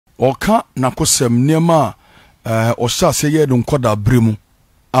oka nakosem niema osha se ye don koda bremu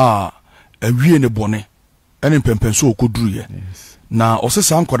awie ne bone ene pempenso okodruye na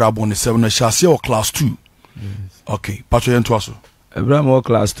osesa ankoda bone 7 na shase o class 2 okay patcho yen toaso Abraham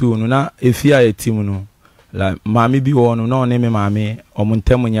class 2 no na efia e team no la mami bi wo no na one me mami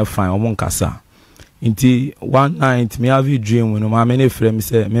omontem nya fine omonkasa nti one night me have a dream no mami ne frame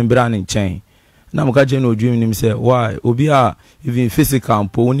say me bra ne nchen na mo ka je no dream nim say why obi a even physical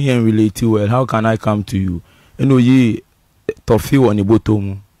po oni en relate well how can I come to you eno yi tofi woni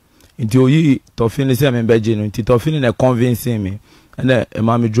botom nti oyi tofi ne say me beje no nti tofi ne convincing me and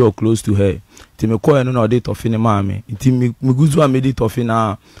mami draw close to her nti me call no dey tofi ne mami nti me guzu am dey tofi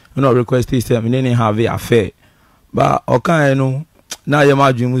na no request say me ne have affair ba okan no na ye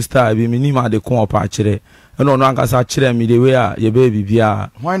ma dream star bi me ni ma de kon opa kire no no ankasa kire me de we a ye be bibia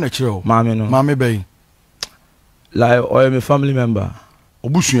why na kire mami no mami be like or my family member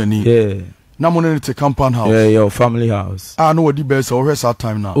obusuani yeah na mo ne te compound house yeah your family house no what the best or that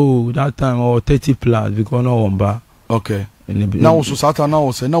time now oh that time or 30 plus because no one okay now so sata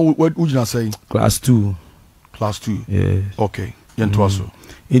now say now what would you say class 2 yeah okay yento aso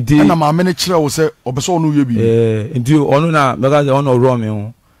idi na ma me ne kire wo say obeso no ye bi idi onu na because they ono raw me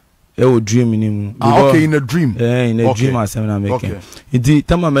ho e wo dream ni mu okay in a dream in a dream as na make idi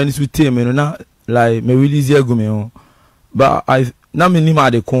tama mani su team no na like me release egu me ho but I na me ni ma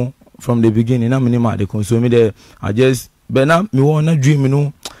de kon from the beginning na me ni ma de kon so me there I just but na me wanna dream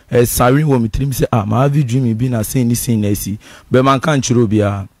no sorry wo me trim say ma have dream bi na say ni sin na si but man kan chiro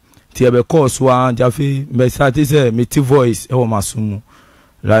bia ti e be course wa jafi me start say me ti voice e wo masumu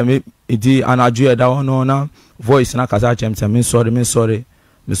like me idi anaju e da wono na voice na kasa chem say me sorry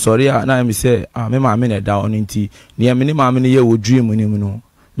na me say me ma me na da wono nti ne me ni ma me ye wo dream ni mu no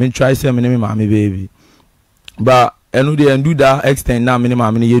me try say me ma me baby but enu dey do that extend na me ma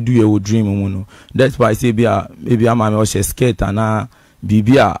me ye do ye wo dream mu no that's why I say bia maybe am me o she skate na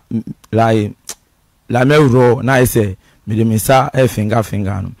bibia like me ro na I say me de me sa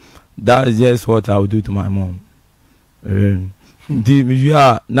finger no that is just what I would do to my mom the me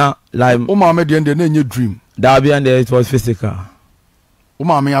na like o ma me de na nye dream that be and it was physical o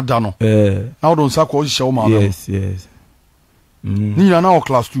ma me ada no now don sa ko hye o ma yes ni na o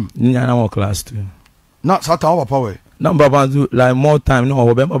class 2 na sata o papa we na baba do like more time no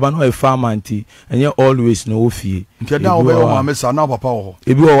o be baba no e farm anti and you always no ofie nke da o be o ma me sa na papa o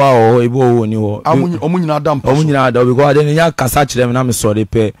ebi o wa o ebi o ni o omunyina adam omunyina adam because then ya kasa kire me na me sorry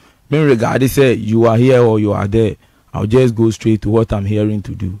pe me regard say you are here or you are there I'll just go straight to what I'm hearing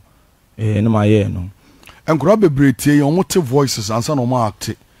to do no my hear no enkura bebrete ye omo te voices ansa no ma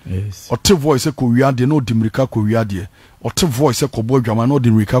act yes o te voice ko wiade no dimirika ko wiade o te voice ko bo dwama no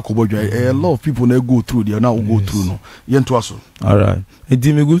dimirika ko bo dwa a lot of people na go through there na go through no yento aso all right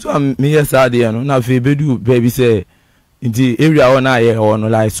edi me go so me yes ade no na fe bedu baby say edi area on na here on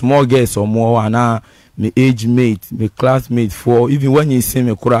like small girls or more na me age mate me classmate for even when you see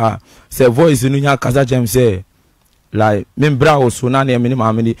me kura say voice no nya kasa chem say like me bra so na na me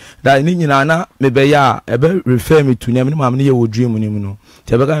ma me that ni nyina na me be ya e be refer me to na me ma me ye wo dream ni mu no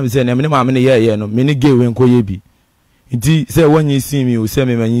te be ka me say na me ma me ye no me ni ge we nko ye bi nti say when you see me o say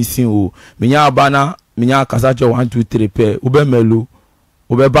me manyi sin o me nya aba na me nya kasa che 1 2 3 pe o be melu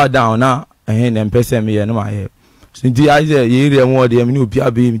o be ba down na na mpese me ye no ma ye nti I say ye re mo de me ni obi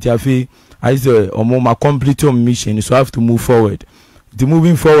abi me ti afi I say omo ma complete your mission so I have to move forward the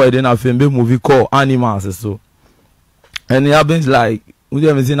moving forward then I feel be movie called Animals so and it happens like we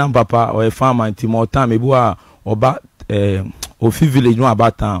dem say na papa or a farmer nti more time ebu a oba ofi village no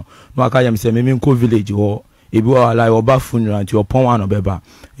about town no aka yam say me nko village ho ebu a like oba funeral nti opon one obeba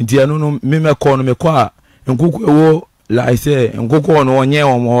nti eno no me call no me call a nkuku ewo like say nkuku no onye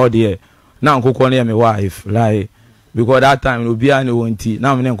omo de na nkuku no me wife like because that time no bia no nti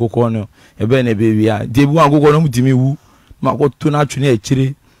na me nkuku no ebe na baby a de ebu nkuku no mutimi wu makoto na twene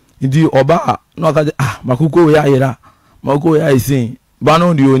akire nti oba no aka makuku we ayira Moko ya isin but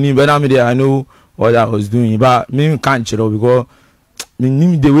no the only but I know what I was doing but me can't chiro because me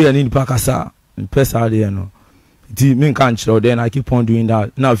need the way I need pakasa pesa there no it me can't chiro then I keep on doing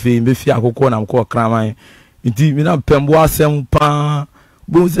that na fe me fi akoko na mko kraman it me na pembo asem pa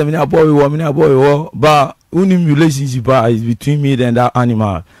bo se me na boy wo but only relationship is between me and that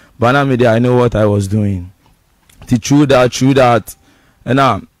animal but now me there I know what I was doing to true that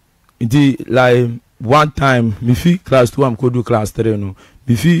and it like one time me fi class 2 am ko do class 3 no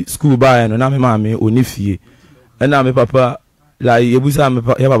me fi school by no na me mama oni fie na me papa like ebusa me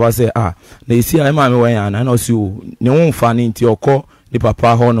papa say na isi ai mama wan na o si o ne won fa ni nti okọ ni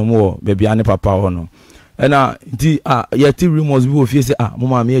papa ho no mo be bia ni papa ho no ɛna nti yɛte rumors bi wɔ fie sɛ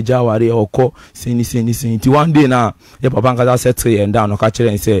mama me agya aware ɔkɔ sini nti one day na yɛ papa nkasa settle yɛn down ɔka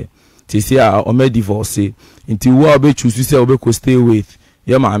kyerɛ sɛ tisi ɔmɛ divorce nti wo a ɔbɛchusu sɛ ɔbɛkɔ stay with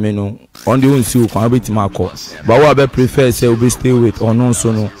yɛ maame no ɔnde ɔnsi wo kwan ɔbɛtumi akɔ but wo a bɛ prefer sɛ ɔbɛ stay with ɔno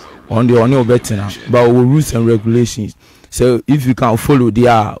nso no ɔnde ɔne ɔbɛtena but ɔwɔ rules and regulations so if you can follow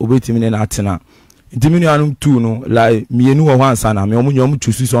there ɔbɛtumi ne na atena nti me nuanom tu no like mienu wɔ hɔ ansa na me ɔmo nyɔm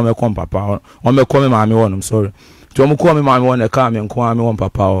chusu sɛ ɔmɛkɔ papa ɔmɛkɔ me maame wɔ nom sorry nti ɔmo kɔ me maame wɔ na ɛka me nko a me wɔ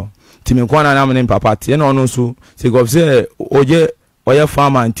papa hɔ nti me nko na me ne papa te na ɔno nso sɛ gɔf sɛ ɔyɛ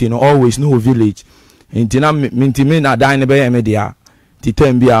farmer nti no always no village nti na me na dan ne bɛyɛ me dia ti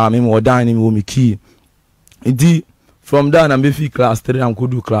time bia me mo dan ne me wɔ me key nti from there na me fi class 3 am go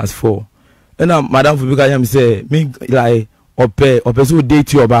do class 4 na madam fu bi ka yam say me like ope so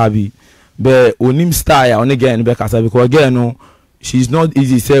date your baby but onim style on again be kasa because again no she's not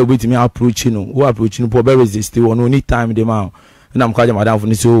easy say wait me approach you know who approach you no resist you no need time the man na am ka jam madam fu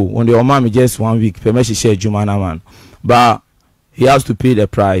ni so on the mama just 1 week pe me share juma na man but he has to pay the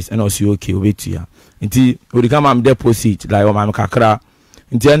price and also okay wait ya nti we come am deposit like o mama kakra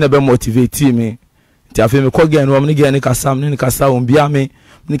nti na be motivate me nti afi me ko gen no me gen kasa me kasa on bia me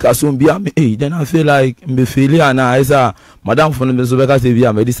then I feel like me failure na isa madam for me so be kasa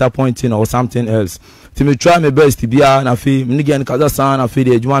bia me disappointing or something else ti me try my best bia na fi me gen kasa san na fi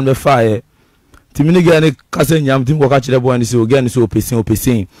the adwuma be fire ti me gen kasa nyam ti ko ka kire boy ni so gen so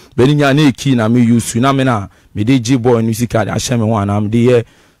opesin be ni nya na eki na me use na me dey G boy music card a share me one am dey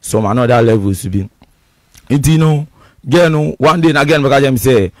some another levels be nti no gen no one day na again be ka jam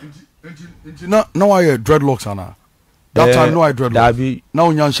say now I dreadlocks ana that time no I dreadlocks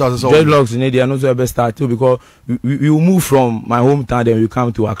now nyansha say dreadlocks in there no so be start too because we will move from my hometown then we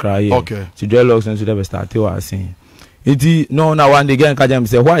come to Accra here okay to dreadlocks and so be start too I saying it no now one day again ka jam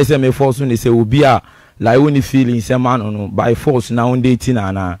say why say me force when they say obi a like when you feeling say man no by force now on dating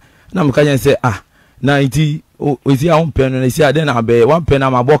na me ka jam say na iti o si a on pen no say then na be one pen na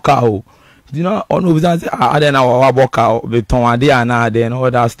ma boka o you know on obi say then na wa boka be ton ade na then all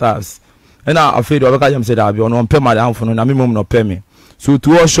that stuff and I afraid of Kajam said I be on pay madam for no minimum no pay me. So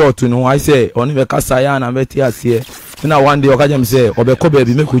to all short to know I say only the Kasaya and Betia here. Then one day Kajam say Obeko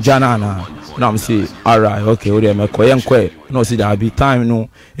baby make Ujana na. Now I'm say alright okay we make kwe no see that be time no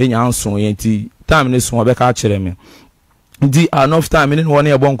any answer yenti time this one beka chere me. Di enough time in one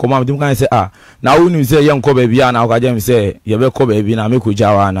year bon command them can say now when you say young baby na Kajam say you beko baby na make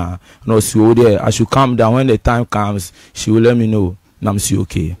Ujawa na no see there I should calm down when the time comes she will let me know. Nam see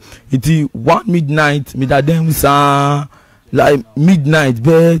okay. It one midnight, me da dem sa like midnight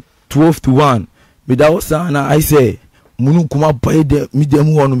be 12 to 1. Me da sa na I say munu kuma buy the me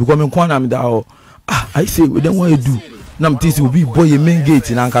dem one because me kwa na me da I say we dem want do. Nam think will be boy main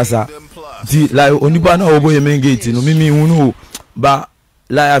gate in Ankasa. Di like oniba na boy main gate no me unu but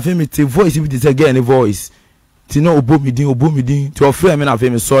like I feel me the voice if it is again a voice. Ti no obo me din to offer me na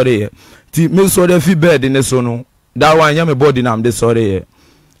feel me sorry. Ti me sorry fi bed in the so no. That one, yeah, my body now. I'm just sorry.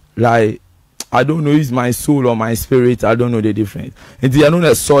 Like I don't know, it's my soul or my spirit. I don't know the difference. And I know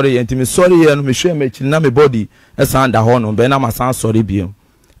that sorry. And me sorry, and me share me chill. Now my body, that's under honor. But now my son sorry be.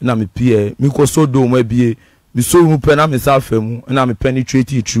 Now me pay. Me ko so do me be. Me so mu pen. Now me Sarfoh. Now me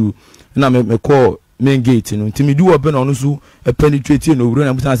penetrate it through. Now me call main gate. You know. Till me do open on so penetrate. You know. We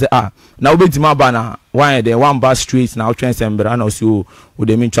don't say now we be my banner. Why then one bus street now train sember. I know so. We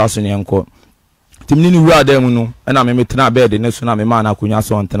dey mean Charles and Yanko. Timini wura dem no na me tena bed ne so na me ma na akunya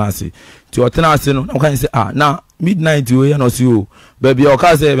so ntena se ti o tena se no na kan say na midnight we ya no si o baby o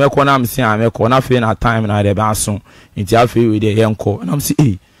ka say me ko na me se me ko na fe na time na de ba so nti afi we de yenko na me say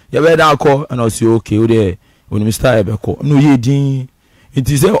ye be da ko na si okay we de oni Mr. e be ko no ye din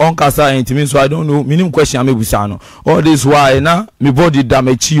nti say on kasa nti me so I don't know minim question me busa no all this why na me body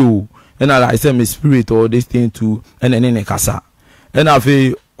damage o na like say me spirit or this thing too and kasa and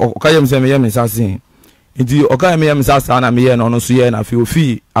afi okayem se me yem nsase nti okayem yem nsase na me ye no no so ye na fi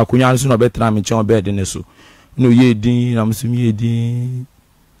ofi akunya so no betra me chen bed ne so no ye din na me ye din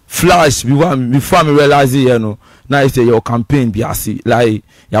flash bi one before me realize ye no na say your campaign bi ase like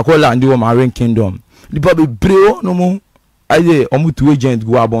yakola ndi wo Marine Kingdom the people breo no mo aye omutu agent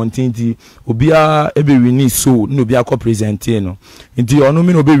go abontinti obia ebe wini so no bia ko presenting no nti ono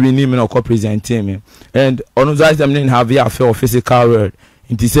me no be wini me no ko presenting me and ono zai them didn't have ya physical world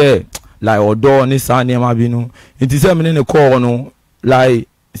nti say like odo ni sa ni ma bi no nti say me ne call no like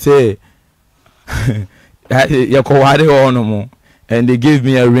say ya ko ware ono mo and they gave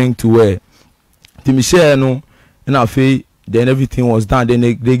me a ring to wear ti me share no na fe then everything was done then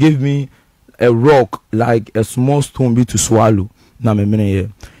they gave me a rock like a small stone be to swallow na me here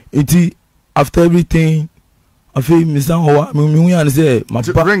nti after everything I feel me san ho me hu yan say my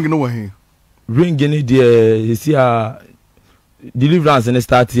ring no he ring ni dey see deliverance and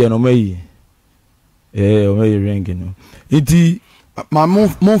start here no mai o mai ring no iti my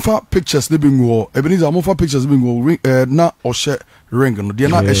monfa pictures they been go Ebenezer monfa pictures been go ring na o she ring no dey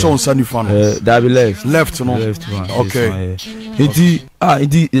na e show on sunny fan that be left no okay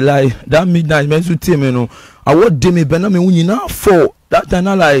iti like that midnight men to team no I what dey me be na me hu na for that time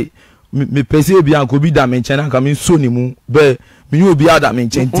na like me pese bi an ko bi da me nchen na ka me so ni mu be me you bi ada me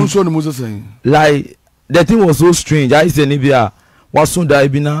nchen ti so ni mu say like the thing was so strange. I say ni bia wasun da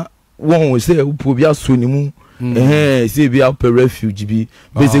bi na won say upo bia so ni mu say bia per refuge bi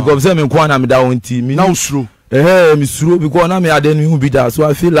basic of say me kwa na me da won ti me now suro me suro because na me ade ni hu bi da, so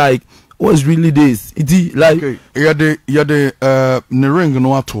I feel like what's really this it like okay ya de ne ring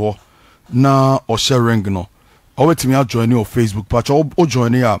no ato na o share ring no o wetimi a join on Facebook patch o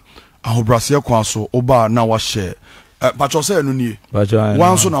join ya ahobrase kwa so oba na wa share patch say no nie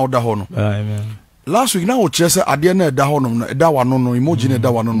wan so na oda ho no amen. Last week na o chere say ade na eda ho no na eda wa no no emoji na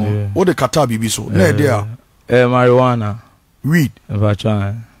eda wa no no o de kata bibi so na ede a marijuana weed patch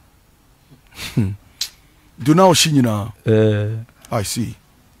do now shi nyina I see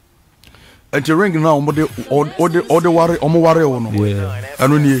and the ring now o de ware o mo ware o no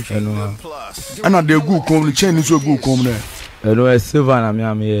anu nie ana de gu kom ni chain so gu kom na no silver na me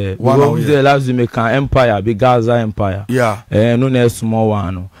am here because the last we make an empire big Gaza empire yeah no na small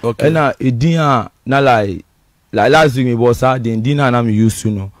one no okay na edin na like last week me boss adin na me use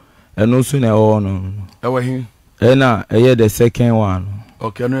no no so na all no e wa hin na the second one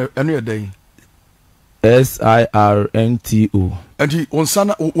okay no e dey SIRNTO and on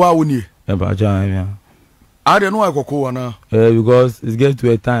sana wa woni e ba jan I don't know akoko wana because it's get to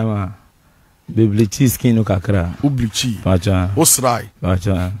a time Biblichi skin no kakra. Ublichi. Pacha. Osrai.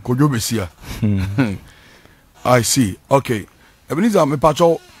 Pacha. Kojo besia. I see. Okay. Ebenezer me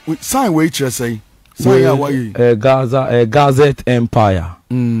pacha sign we chere say. Sign ya why? Gazette Empire.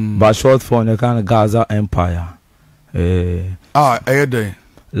 But short for the kind of Gaza Empire. Day.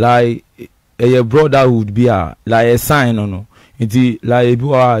 Like a brotherhood be like a sign no. Inti like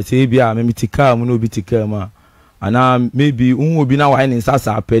you say be me tika mu no bi tika ma. And maybe will be now in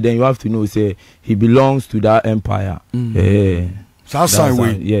Sasa, then you have to know say he belongs to that empire. Sasa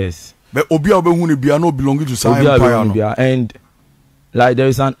way. Yes. But Obia Behuni no belonging to Sasa empire. No. And like there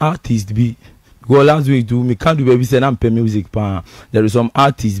is an artist be go last week do me can't do baby say I'm pay music pan. There is some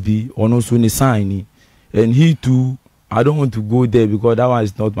artist be or no soon sign and he too. I don't want to go there because that one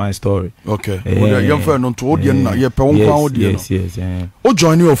is not my story. Okay. Young friend on to audience na ye pe won kwa audience. Yes. O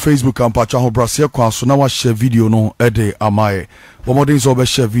join your Facebook and patch ho brase kwa so na wa share video no e de amaye. Bomodin so be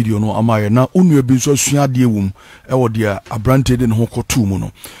share video no amaye na unu bi so sua de ewum e wo de abrante de ho kotu mu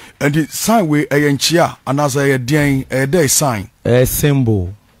no. And the sign we e nchia anasa ye den e dey sign. A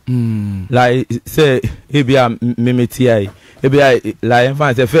symbol. Like say ebia memeti ebia like in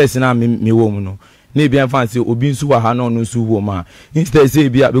fact the first na me wo mu no. Ne bia fancy obi nsu wa ha no nsu wo ma instead say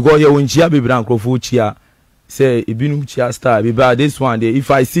bia because you won chia be bran crofo chia say ebinum chia star be bad this one day if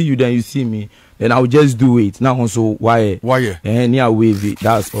I see you then you see me then I'll just do it now so why near wave it,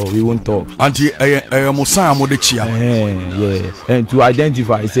 that's all we won't talk anti mo san mo de chia yeah and to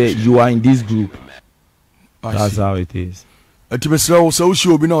identify say you are in this group. That's how it is. Ati besra so shi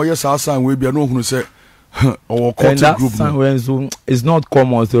obi na o yes asan we bia no hunu say or and that group so it's not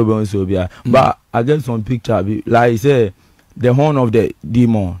common so be but I get some picture like say the horn of the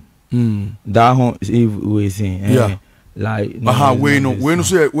demon that horn if we sing like when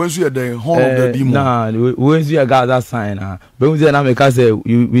so the horn of the demon nah when you got that sign but when na make say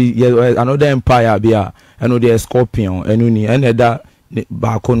we another empire be and the scorpion and that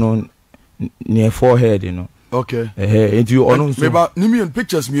back on near forehead you know okay into you on so maybe nimi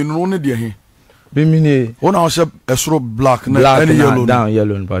pictures me no ne de he bimini one house esro black and yellow down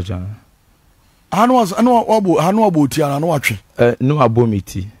yellow in paja anu aboti ana no atwe no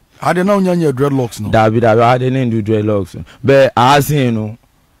abomiti I dey now nya dreadlocks no da I dey do dreadlocks but I say no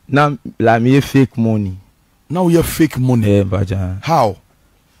na like me fake money now you fake money paja how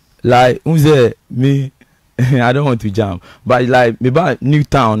like unze me I don't want to jam but like me buy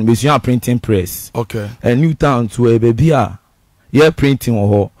Newtown me see printing press okay and Newtown to a baby printing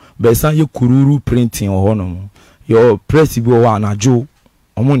or but san ye kururu printing or no your press bi o anajo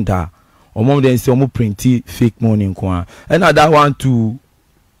omunda omom den say omo printi fake money nko and that one too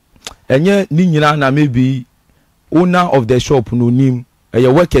enye ni nyina na maybe owner of the shop no nim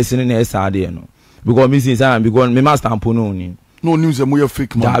your workers in na esa there no because me since because me master stamp no nim no news say mo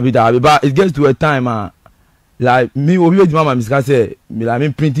fake money that be but it gets to a time like me obi we mama miska say me like me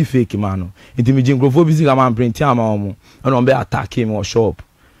printing fake man no nti me jingrofo bi sika man printing ama omo and on be attack him or shop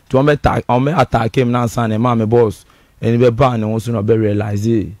to on be attack him na san e ma me boss and be ban no so no be realize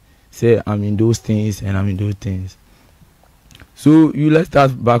say I'm in those things and I'm in those things. So you let's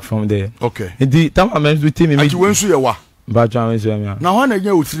start back from there. Okay. The time I meant to tell me you went to your wa but I went to me now when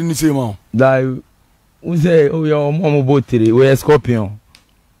again we three ni say ma like we say oh your mom both three we scorpion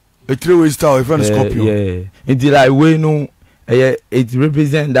a three-way star a friend scorpion yeah it's like we know it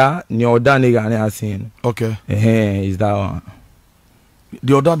represent that the other nigga I seen. Okay. Is that one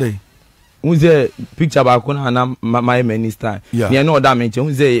the other day we say picture back on my minister yeah no that mention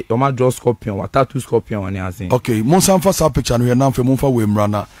we say your man draw scorpion or tattoo scorpion on I seen. Okay mon sanfa sa picture no here na fe mon fa we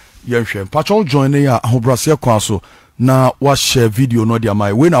mrana yen hwe patrol join ya ahobrase kwa so na wa share video no dia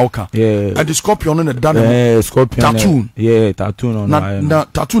mai we na oka yeah and the scorpion no done scorpion tattoo yeah tattoo no na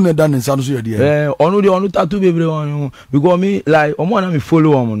tattoo no done nsa no so ye dia onu tattoo bebre one because me like omo na me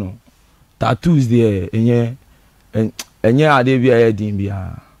follow omo no tattoos there enye ade bia ye din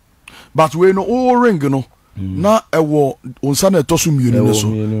bia but we no all ring no na ewo onsa na toso mienu no so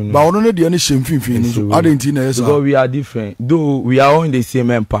ba ono ne dia ne hemfimfin no so adenti na yesa because we are different though we are all in the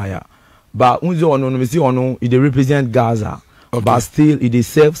same empire. But unzi ono no me see ono it represent Gaza. Okay. But still it is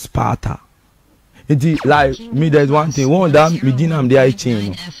self Sparta. It like me there's one thing one that me dinam dey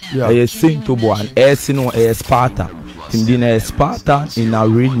chain. Yeah. Saint Tobo and no Sparta. Tim dinner Sparta in our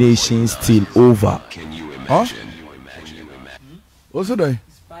real nation still over. Huh? What's it?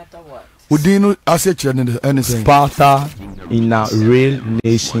 Sparta what? Udino asset anything. Sparta in our real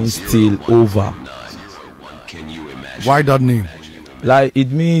nation still over. Why that name? Like it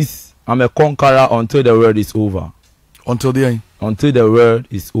means I'm a conqueror until the world is over. Until the end? Until the world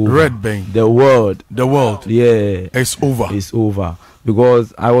is over. Red Bane. The world. Yeah. It's over. It's over.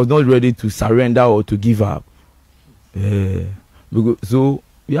 Because I was not ready to surrender or to give up. Yeah. Because, so,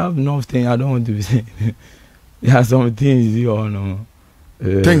 we have nothing. I don't want to be saying. There are some things you all know.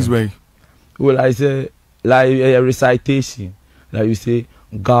 Things, way. Well, I say, like a recitation. Like you say,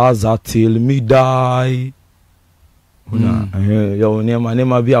 Gaza till me die. Your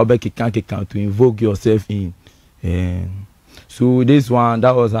name be about to invoke yourself in. So this one,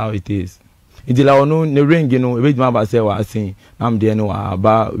 that was how it is. It's like no the ring, you know, every man say what I saying. I'm there no,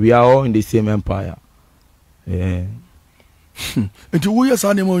 but we are all in the same empire. Yeah. And you years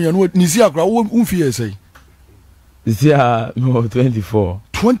animal you know Nisia kra wo fear say. This year no 24.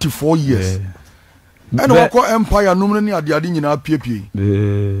 24 years. And what empire no ni ade nyina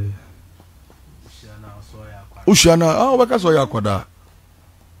piepie. Ushana waka so ya kwada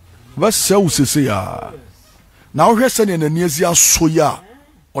ba se usese ya na wo hwese ne naniasi aso ya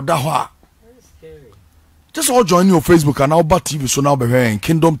oda ho a just all join your Facebook and now TV so now be hearing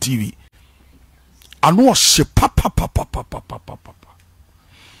Kingdom TV and what she papa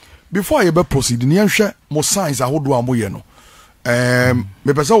before you be proceed ni hwe mo signs ahodo amoye no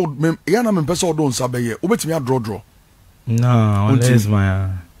me pesa ya na me pesa odo nsa be ye obetimi draw no unless my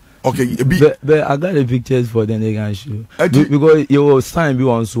okay, but I got the pictures for them they can show. Because your sign be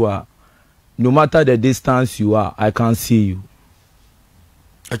on so no matter the distance you are, I can see you.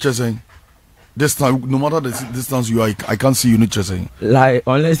 I just saying this time, no matter the distance you are, I can't see you. Not just saying. Like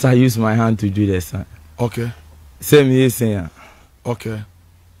unless I use my hand to do the sign. Okay. Same here saying. Okay.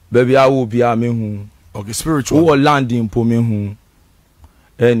 Baby, I will be a me who. Okay, spiritual. Who landing for me who.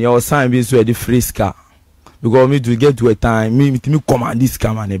 And your sign be so the frisker. Because me to get to a time, me command this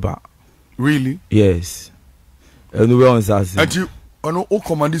camera neighbor. Really? Yes. And we on that. And you, who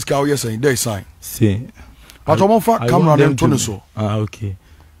command this car? Yes, there is sign. See. But I'm on fire camera them to so. Ah, okay.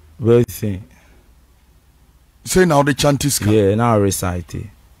 Well, see. Say now the chant is. Yeah, now recite it.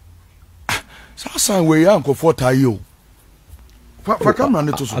 So sign where you uncle for tayo. For camera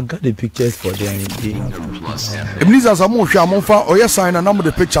to so. I got the pictures for them. It means as I'm on fire. Oh yes, sign a number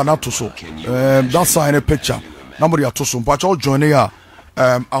the picture not to so. That sign a picture. Number ya to so. But all join here.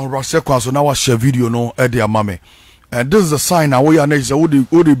 I'll rush so now I share video no dear mommy. And this is a sign now we are next. Who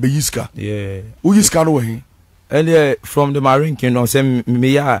the be yiska? Yeah. Who yiska no way? And from the Marine Kingdom, say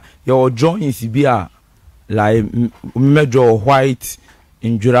me your joints be like major white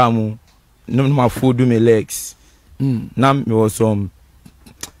in Juramu. No my food do me legs. Now me was some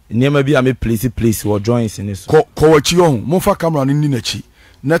near be a me place or joints in this. Kowachi on Mofa camera in Ninachi.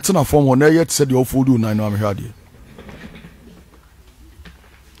 Net na form on yet said your food do nine I'm here.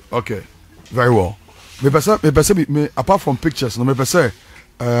 Okay, very well. Me apart from pictures, no me say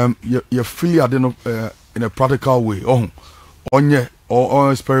you feel in a practical way.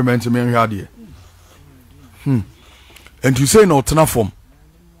 Or experiment me here. And you say no tena form.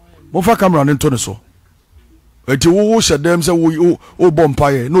 Mofa camera in so. eti wo hyedem se wo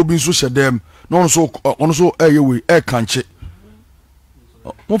bompaye na obi nso hyedem na ono so we kanche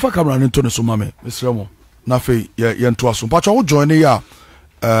mo fa camera ne to ne so mame mesre mo na fe ye nto aso pacho wo join ya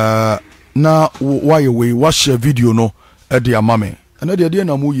na why we watch video no e de amame and de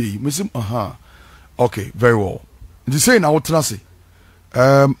na mo ye mesim aha okay very well the say na what na say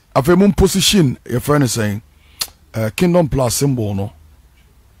afa mo position your friend is saying kingdom plus symbol no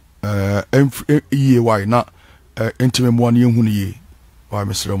why na intime mo an yehu ne ye why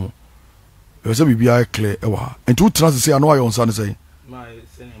mesre mo e say bibia clear e wa enti wo tena say ano ayo nsa ne say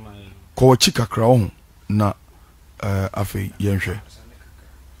ko chika kra ho na afi yenhwe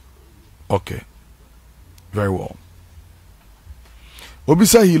okay very well Obi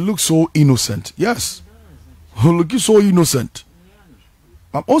said he looks so innocent. Yes, looking so innocent.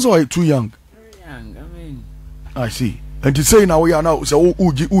 I'm also too young. Very young. I mean, I see. And to say now we are now so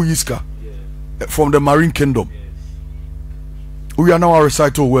Uyiska from the Marine Kingdom. Yes. We are now a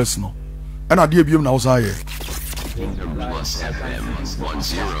recital words now. And I did now say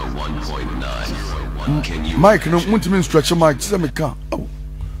Mike, no want to stretch Mike. Say me can.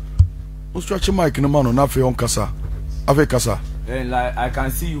 Oh, stretch Mike no man na fe on kasa. Ave kasa. Then like I can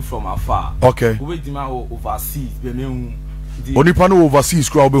see you from afar. Okay. Wait the man overseas. Be me Only pan overseas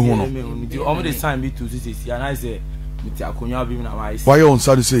crowd be hu no. The only time be to this and I say with akonya bi na my. Why on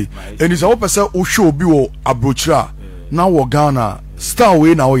Saturday say? And is a person who show be wo abrochira. Now we Ghana star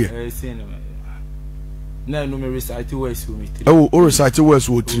way now here. Na no me recite words for me. Oh, recite words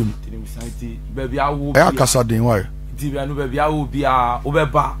wo trim. Baby I will. I kasa den why? Di bia no baby I will be a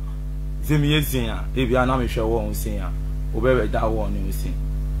obeba. Say me yen ya. E bia na me hwe wo on sen ya. Obebe that one you see.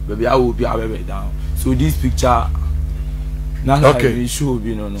 Baby I will be a down. So this picture now okay. Show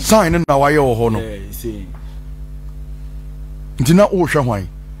be no. Sign na why you ho no. Yeah, see. Ntina o hwe hwan.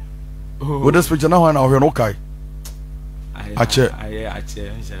 With this picture now na hwe no kai. Ache.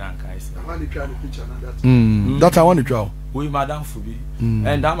 Ache nshara nkai say. I want to try the picture na that. That I want to try. We madam for be.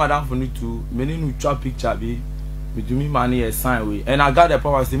 And that madam for need to many no try picture be. Me do me money a sign we. And I got the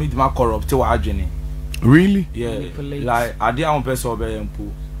power say me do ma corrupt wa adwene. Really? Yeah. Like I did on person obey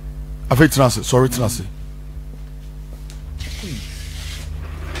empo. Afi transe, sorry transe.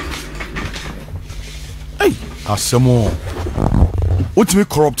 Hey, asemo. What me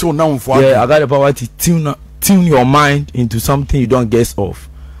corrupt now for? Yeah, I got the power to tune your mind into something you don't guess of.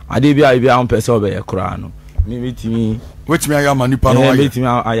 I did be on person obey a crown. Me. Which me I am nipa no.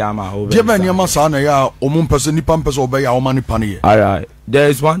 I am a. Dia ba niam sa na ya omum person nipa person obey ya omani pane. All right. There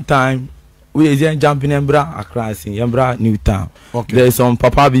is one time we is jumping Embra across in Embra New Town. Okay. There is some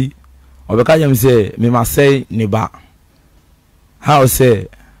papa bi obeka yam say me must say neba. How say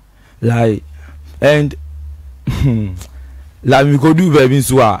like and like me go do baby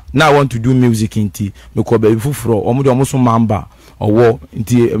so now I want to do music inti me ko baby fufuro omo de omo so mamba owo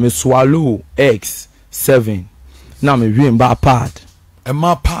inti me swallow X7 now me win ba pad. E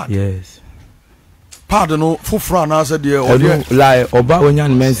ma pad. Yes. Pardon no fufura na say there or like oba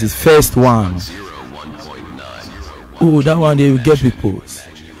onyan men's first one. Oh, that one they will get people.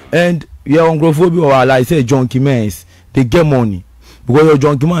 And yeah, on Grophobia or like say junkie men's they get money because your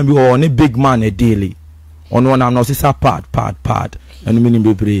junkie man be on a big man a daily. On one I'm not say pad and meaning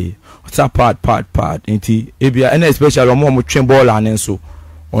be pray. What's a pad inti ebia and especially on more train ball and so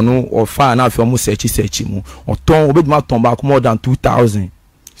on or fire now for mo search mu or ton obi ma ton back more than 2,000.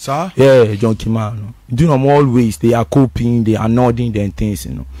 Sir? Yeah, junkie man. No. Do them always. They are coping. They are nodding. Them things,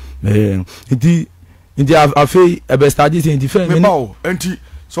 you know. I feel best studies in different. Enti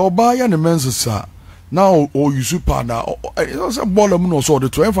so buy any men's sir. Now or you super now. It's a ball no so the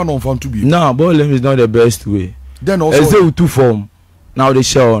 12 and on to be. No, ball is not the best way. Then also they two form. Now they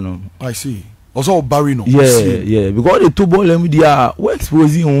show on. I see. Also Barry no. Yeah. Because the two ball they are we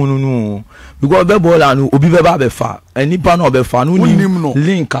exposing no. Because the ball and obi beba be fa. Any pa no be fa no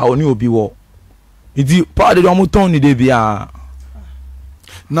link a oni obi wo. Idi pa de do ton ni de bia.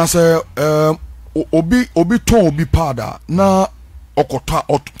 Na say obi ton obi pada na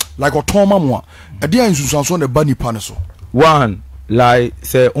okota like oton mamwa. E dia nsusanso na ba nipa ne so. One like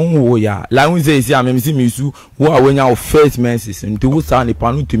say onwo ya. Like we say am me see me su wo awenya of first menses nti wo sa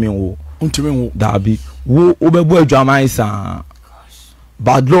nipa no tumi wo. Untimi wo dabi wo obebu adwaman sa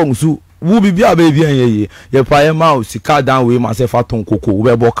bad long so wo bibia baby an ye pa ye ma o sika dan we ma se fa ton koko wo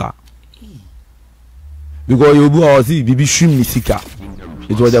be boka because you bu o si bibi shim ni sika.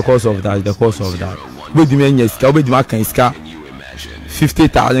 It was the cause of that we di men sika we di ma kan sika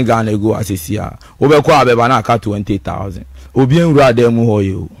 50,000 Ghana go as sia wo be ko abeba na aka 20,000 obi enwura dem ho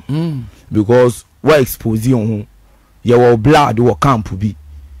ye because we expose you ye wo blood wo camp bi.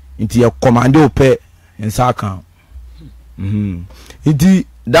 Inti ya commando pe nsaka Indeed,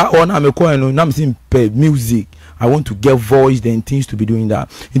 that one I'm a coin. I'm saying music. I want to get voice and things to be doing that.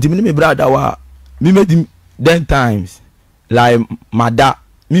 Indeed, me brother wa me made him 10 times like my dad.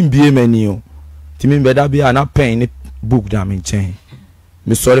 Me be menu. Timi better be an pen book that me chain.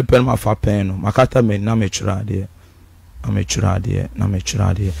 Me sorry pen my fa pen. My kata me na me chura there. Na me chura there.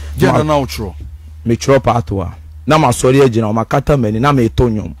 Yeah, na outro. Me chura patwa. Na ma sorry ejina. Ma kata me na me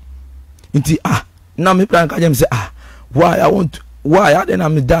tonyom. Inti na me plan kajem say why I then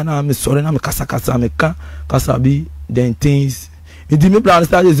I'm done. I'm sorry. I'm kasa me kasa be then things. Inti me plan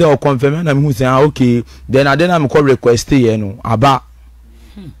start say or confirm. And I'm say okay. Then I'm call request here no aba.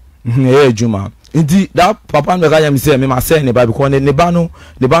 Juma. Indeed, that papa and Bekaja say, me must say, because the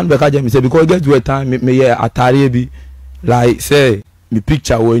band Bekaja say, because get to a time, me atari be like say, me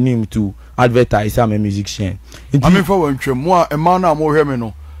picture when him to advertise. I'm a musician. I mean, for when more a man, I'm more him,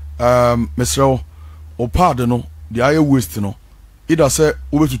 no, Mr. or pardon, no, the eye waste, no, either say,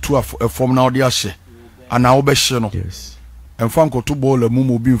 over to 2 from now, the ashe, and now be no. Yes. And Fanko to ball a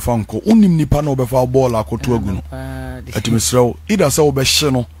mumu being Fanko, only Nipano before ball like to a gun. At Mr. either so be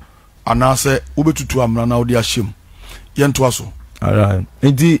no. And I say, Ube to Amna now, dear Shim. Yentwaso. Alright.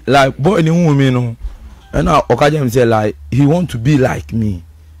 Indeed, like, boy, any woman, no. And now, Okajem say, like, he want to be like me.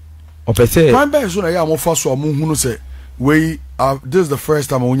 Or per se. Prime Bear, so I am first or Muno say, this is the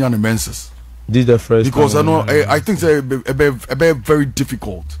first time I want menses. This is the first because time. Because I know, I think it's very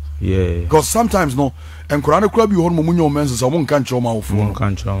difficult. Yeah. Because sometimes, no, and Korana Club, you hold Mumunyo menses, I won't catch your mouth.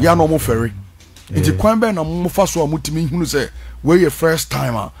 Yeah, no more ferry. It's a crime ban, I'm first or Mutimi, who say, where your first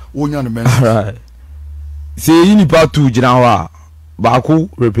timer, when you're the man. Right. See, you need part 2, Jinawa. Baku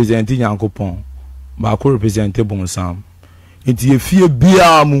representing Yankopon. Baku representing Bonsam. It's a fear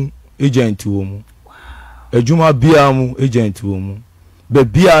Biamu agent to him. A Juma Biamu agent to him.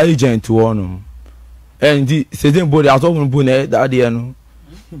 But Bia agent to honor. And the same body out of Bune that day.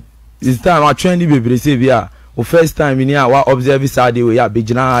 This time I trained the baby, say, yeah. O first time in here, wa observe Saturday we ya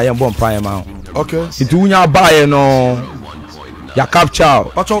bejina ya bomb pie ma. Okay. It unya buy no. Ya capture.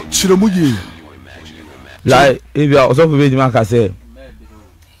 Pacho Chiremuji. Like if you also be man can say.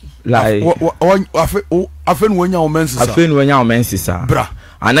 Like afen when your men sister. Afen when your men sister. Bra.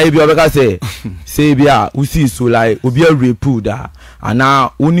 And now if you ever say bia usi so like obi a repu da. And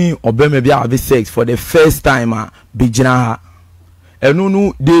now uni obeme bia have sex for the first time bejina. And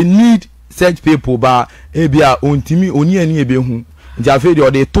no they need such people ba ebia ontimi oni ani ebe hu nja fe de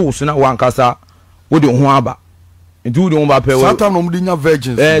ode tools na wankasa wo de ho aba ntu de ho ba pe wo Satan no mdinya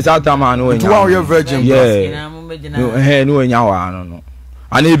virgins Satan man no nya ntu wa ye virgin yeah no nya wa no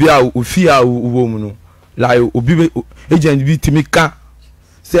ana ebia ofi a wo mu no like obi agent bi timi ka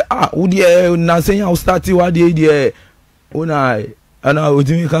say wo de na senya wo start wa de una ana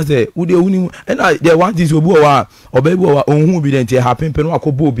odimi ka say wo de uni na there one thing obu wa obabi wa ohun bi dent happen pe no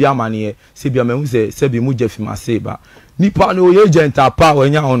akobo obi amane se bia mahu se bi mu jefi maseba nipa no ye agent apa wa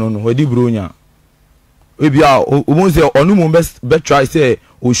nya hono no wadi bronya ebia o mo se onu mo be try say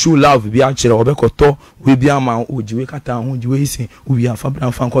o show love bi a kire obekoto we bi ama o jiwe kata ho jiwe isin o bi afa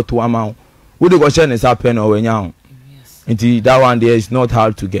bran fan koto ama wo de go share ne sa pe no wa nya ho nti that one there is not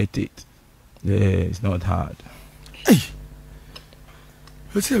hard to get it. Yeah, it's not hard. Hey.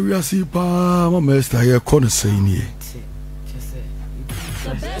 Let's say we are see pa my master here corner saying here.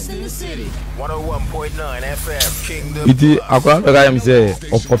 The best in the city. 101.9 FM Kingdom. Iti akwa ga yam say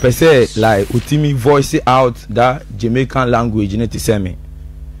o say like utimi voice out that Jamaican language ne say me.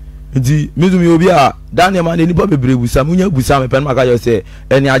 Iti me do me obi a Daniel man ni pa bebre busa munya busa me pen maka yo say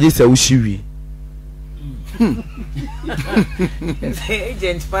eni age say wo shiwi.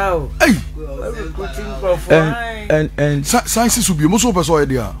 Agent Pao. Hey. And science will be most of us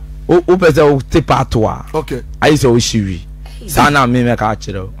already. O pese o te patoa. Okay. I say o shiwi. Sana me make a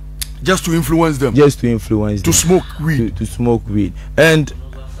chiro. Just to influence them. Just to influence to them. Smoke weed. To smoke weed. And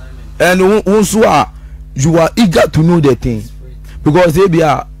also you are eager to know the thing. Because they be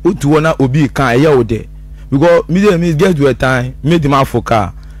a utuona obi kan eya ode. Because me get to a time made them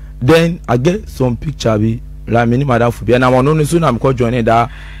afoka. Then I get some picture be like many mother for be and I want no soon I'm called joining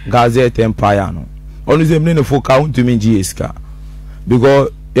that Gazette Empire no. Only them no foka to me GSK.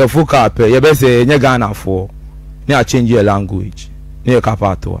 Because your foka pe you be say nye Ghana for na change your language. Ne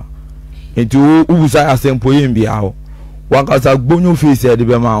kapatoa. Into ubusa asempo yimbi aho. Wankasa gbonyo face e de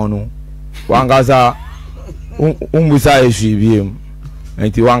be ma no. Wankasa umbusa esu biem.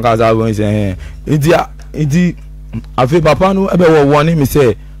 Enti wankasa bon say enti afi papa no ebe wo woni me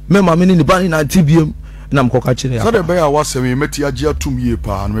say me ma me ni bani na tibiem na mkoka kire ya. So the bear was me meti agi atum ye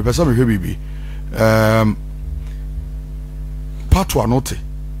pa no me pesa me hwe bibi. Part 1 note.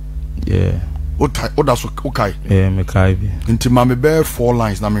 Yeah. Oda so okay. Me kai bi. Inti ma me be 4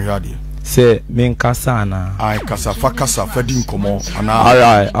 lines na me hwade. Say me nkasa na. Ai kasa fadi nkomo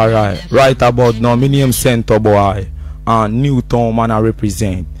ana. All right. Right about now, me name Center boy and Newton man I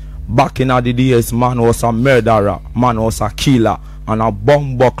represent. Back in the days, man was a murderer, man was a killer, and a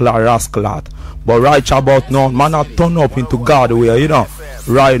bomb buckler rascal. But right about now, man I turn up into God way, you know.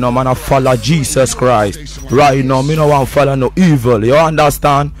 Right now, man I follow Jesus Christ. Right now, me no want follow no evil. You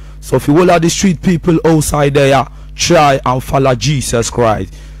understand? So if you will have the street people outside there, try and follow Jesus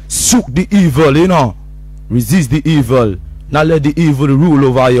Christ. Soak the evil, you know. Resist the evil. Not let the evil rule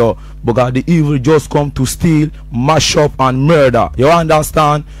over you. Because the evil just come to steal, mash up, and murder. You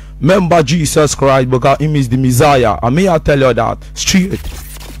understand? Remember Jesus Christ because him is the Messiah. And may I tell you that straight.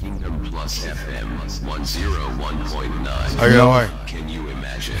 Plus FM 101.9. Can you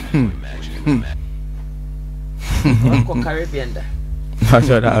imagine? Caribbean.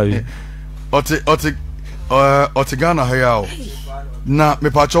 Ote Ghana hayao. Na me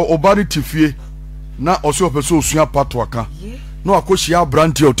pacho obari tifie. Na osi opeso osua pato aka. No akohia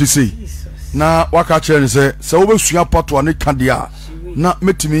branti otisi. Na waka chere se obesua pato ane kandia. Na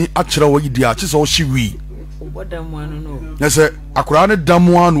metimi akira wo yidi a chese wo hyiwi. Obodamwanu no. Na se akura ne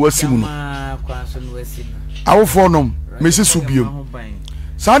damwanu wasimu no. Awofo nom mesi subiem.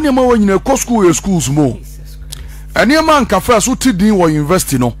 Sa ne ma wanyina ko schools mo. Ene ma nka fa so tidin wo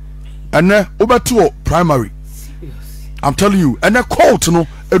university no. Ene obeto primary. I'm telling you, ene court no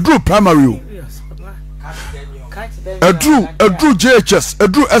edru primary o. Edru JHS,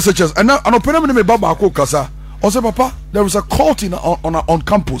 edru SHS. And anopena me baba ko kasa. I say, Papa, there is a cult on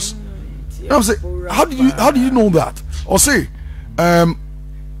campus. And I say, how do you know that? I say,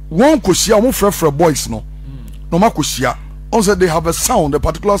 one koshia, one frefre boys no ma koshia. I say they have a sound, a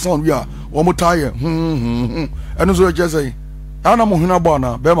particular sound. We are one more tire. And so I just say, I'm huna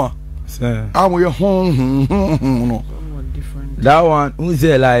bana bema. I'm no. That one, who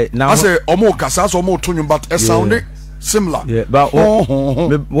say like now? I say, omo kasa, omo tunyum, but a sound similar. Yeah, but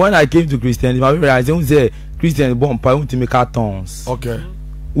when I came to Christianity, I realized who say Christian born pa unti make cartons. Okay.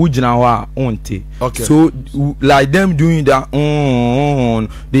 Ujina wa unti. Okay. So like them doing that,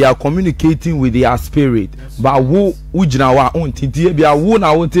 they are communicating with their spirit. But who ujina wa unti? They be a who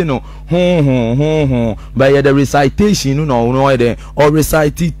na unti no. But the recitation, no, or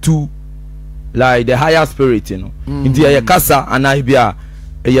recite it to like the higher spirit, you know. Inti ya kasa anai be a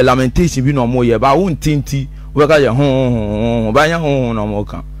lamentation be no more. But unti.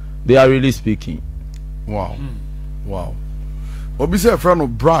 They are really speaking. Wow. Wow. Obviously, a friend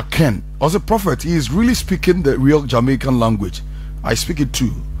of Bra Ken, as a prophet, he is really speaking the real Jamaican language. I speak it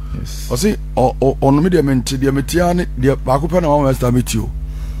too. Yes. I say, on media menti, the metiani, the Bakupana West Amitio.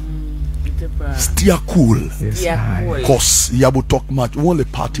 Steer cool. Yes. Cause Yabu talk much. Only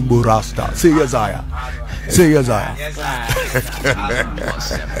party Borasta. Say yes, I. Say yes, I.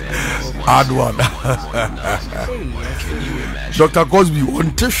 Hard one. Dr. Cosby,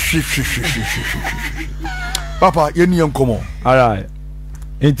 one Papa, you need come on. Alright.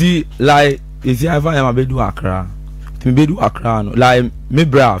 Inti like is if I am a bedu Accra. Me bedu Accra no. Like me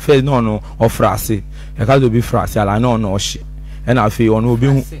bra first no of frase. E ka do be frase ala no shit. And I feel on obi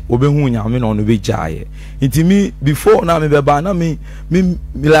hu nyame no no be jaye. Inti me before na me be ba na me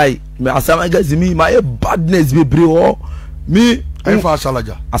like me asama gezi me my badness be bre o. Me I fa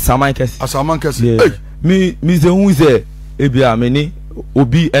salaja. Asama kesi. Asama kesi. Yeah. Me ze hu ze ebia me ni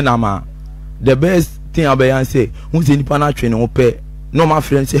obi enama. The best thing about say, who's in the train or pay? No, my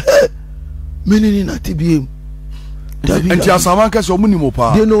friend say, hey, many not to be. And Samankas or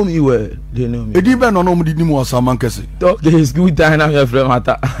Munimopa. They know me well. They know me. It depends on nobody more Samankasi. Talk is good time. I'm your friend.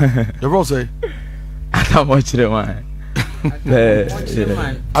 Mata. The rose say, Atamochi the man.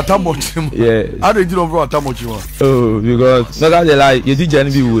 Atamochi. Yeah. I didn't know Atamochi. Oh, because not that like you did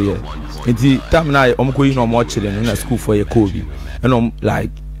Jenny way. It's the time now. I'm going no more children in a school for a kofi, and I'm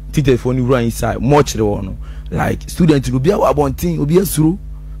like. Teacher for you run inside much the one like students will be a one thing will be a through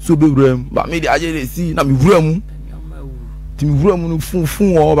so be room but maybe I just see na me room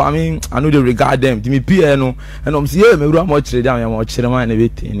fun or I mean I know they regard them to me peer no and I'm see me room much the down much the man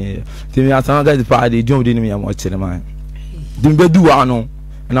everything to me as some guys party don't do me much the man dem be do ano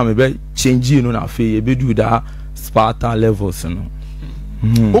and I be change you know na fe be do that Sparta levels no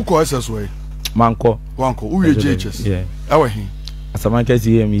Oko SS way manko wanko uye JHS yeah awe hin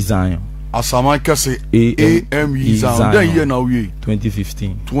Asamankesi AME Zion. Asamankesi AME Zion. Then year now we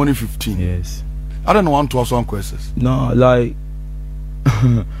 2015. 2015. Yes. I don't know one to ask one questions. No, like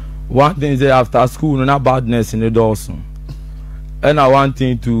one thing is after school, no badness in the Dawson. And I want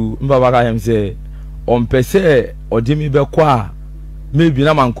thing to Mbabaka him say on pese or Jimmy Bekwa maybe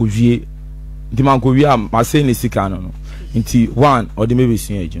na man could nti man ko wi am ma say ne sika no nti one or the maybe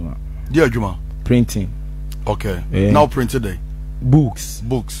sua adwuma dia adwuma printing okay now printed day books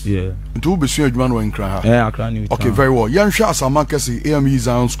yeah nti wo be sua adwuma no nkran ha akra ni okay very well yan hwa asama kese AME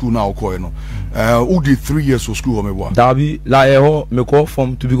Zion school na okoi no who did 3 years of school me boa that be like me call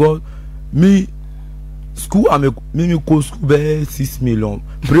from to because me school me go school be 6 million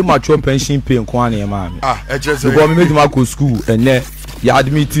premature pension pay nko an e ma me just because me make my go school and then you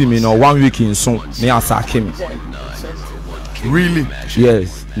admit me no 1 week in so me asake me really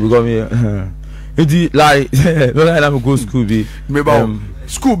yes because me it like no like I go school be me ba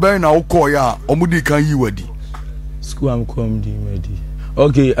school be na okoi a omudi kan yi wadi school am come di ready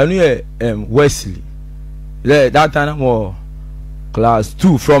okay anu Wesley that time I'm class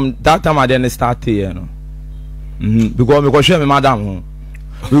 2 from that time I then start here no because share me madam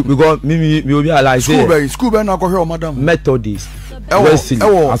because me will be like school be na go hear madam Methodist Wesley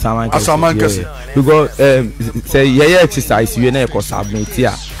asaman kese because say yeah exercise you na e submit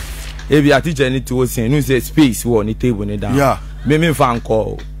here if your teacher need to say no say space wo ni table ni down yeah me fan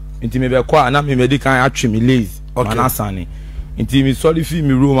call nti me be call na me medical atwe me lazy manasane nti me sorry fi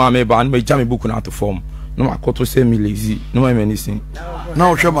me room am ba na me jam me book na to form no makoto say me lazy no me anything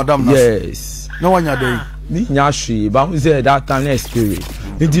now share madam na yes no wanya dey ni nya hwe ba hu say that time na spirit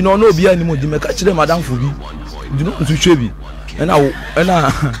nti no no bia ni mo di me ka kire madam fo bi di no ntu hwe bi and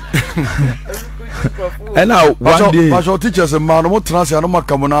one day but your teachers man mo transi no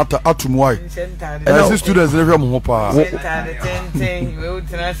makamonata atumwai and students never mo pa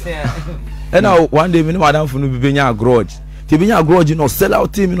and one day me madam fo no bi benya grudge ti benya grudge no sell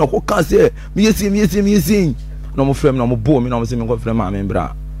out team no ko kan say me yesi no mo frame no mo bo me no mo say me ko frame ma me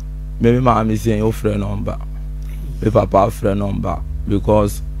bra me ma me say your friend number me papa friend number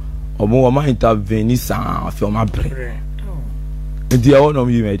because omo ma intervene sa for my brain. And the one of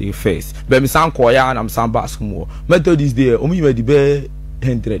you made the face. But me san koya na me san basketball. Methodist there, you made the be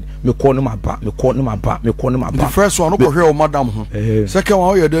 100. Me call no my back. The first one, no go hear madam ho. Second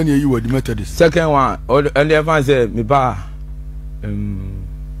one, you done you were the Methodist. Second one, and the advance me ba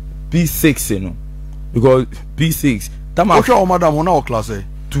P6 you know. Because P6 tama okay madam ho na o class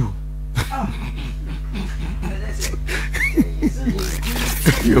 2.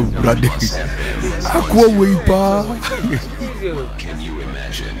 Yo brother. Akwa we pa. Can you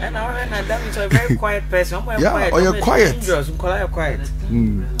imagine? And I that is a very quiet person. Yeah, you're quiet. Quiet.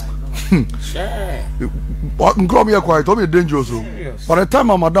 Share. What you quiet? Don't be dangerous. By the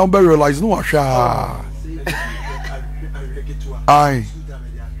time I'm down, better realize no sha. I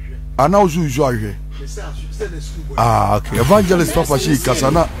now usual here. Okay. Evangelist Papa Shi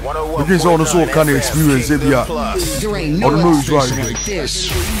Kasana. We can also kind of experience it here. I don't know usual here.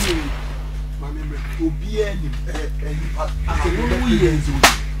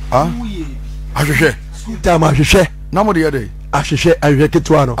 Ahwehwe school time ahwehwe na mo de yede ahwehwe ahwehwe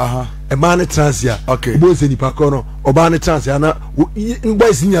ketwa no e ma ne transia bo se nipa ko no oba ne transia na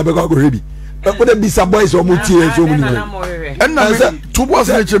boys nya be ko hwebi e ko bisa boys o mo tie so mo ni en na me two boys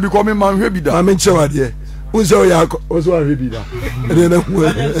na che bi ko me man hwebi da ma me nche wade unse o ya ko o so hwebi da e na hu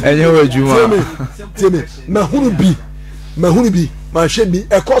enye we juma teme ma hunu bi ma hwe bi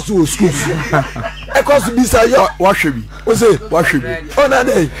e ko so school e ko so bisa yo wa hwe bi o se wa hwe bi ona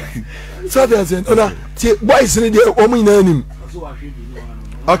dey so that's it ona tie boys ni dey o mu ina anim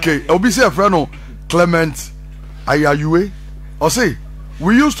okay obi say friend no Clement Ayayue o say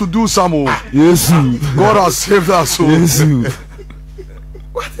we used to do some yes God has saved us so yes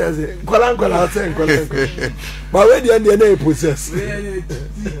what is it kwala say but we dey na process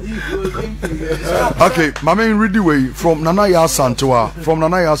okay mama read the way from Nana Yaw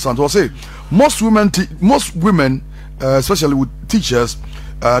Sarfo say most women especially with teachers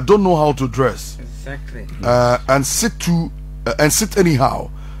don't know how to dress Exactly. And sit anyhow,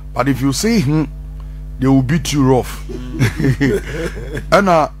 but if you say they will beat you rough. And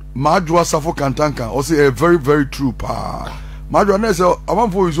Madwa Sarfo Kantanka also a very very true pa. Madwa na say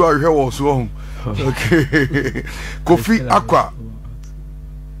amanfo isu ahwe wo so. Okay. Kofi Aqua.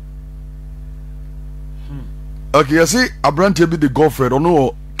 Okay, you see Abrante be the girlfriend or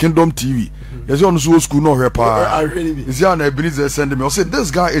no Kingdom TV. You see on the school no pa. You see on Ebenezer send me. I say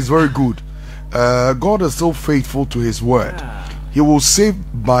this guy is very good. God is so faithful to his word. He will save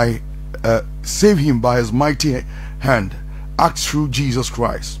him by his mighty hand. Acts through Jesus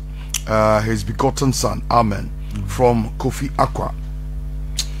Christ, his begotten son. Amen. From Kofi Aqua.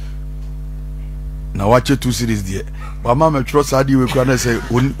 Now watch your 2 cities there. But mama trust Adi we can say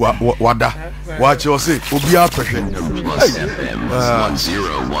wada. Watch you say Obia pressure.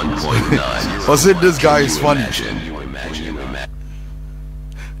 101.9. I said this guy is funny.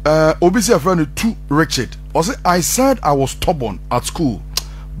 Obisi a friend to Richard. I say I said I was stubborn at school,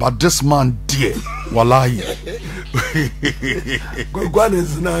 but this man dear, wallahi.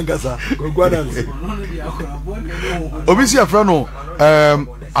 Obisi a friend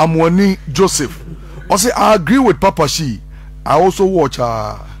Amwani Joseph. I say I agree with Papa Shi. I also watch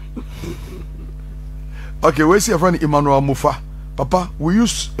okay, we see a friend Emmanuel Mufa. Papa, we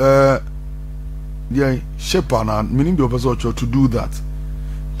use shepherd and meaning the officer to do that.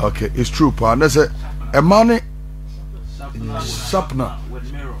 Okay, it's true, pa. There's a money sharpener.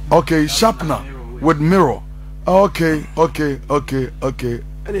 Okay, sharpener with mirror. Okay.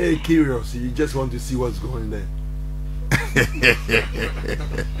 And you're curious, you just want to see what's going there.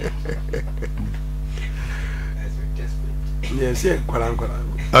 Yes, yeah,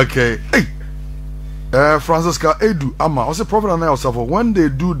 okay. Hey, Francisca Edu Ama. I say Prophet Nana Yaw Sarfo. When they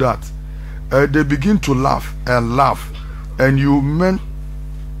do that, they begin to laugh, and you meant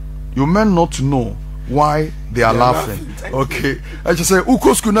not to know why they are laughing. Okay, I just say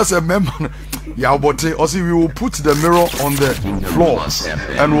Ukoskuna say member. Yeah, but also we will put the mirror on the floor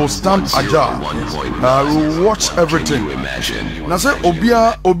and we'll stand ajar. We will watch everything. Now say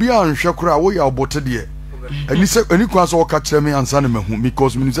Obia and Shakura, we are boted here. And he said, any class or catch me and son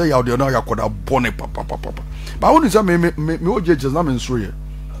because when you say out there now, you could have bonnet papa. But I want to say, me judges, I'm in Syria.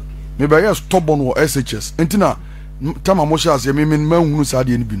 Maybe I have stubborn or SHS. And Tina, Tama Mosha, I mean, men who said,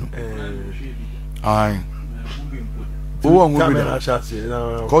 aye.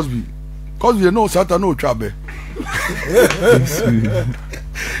 Oh, Cosby. Cause you know Satan no trouble.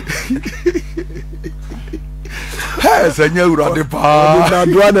 Hey, Senya urade pa. Na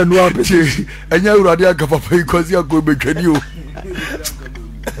duana no apeti. Enya urade akapa because you go be you.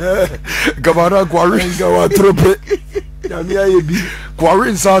 Gabara kwari nga wa trope. Ya mi ayebi.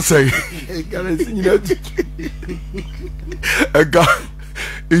 Kwari nsa say. Kana sinyina tutu. Ega.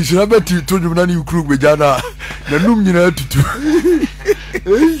 Inshira beti to nyumna ni ukru gbejana. Na num nyina tutu.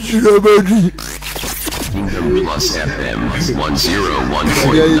 Plus FM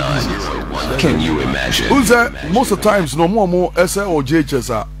 101.9. Can you imagine? Most of the times, no more SA or JHS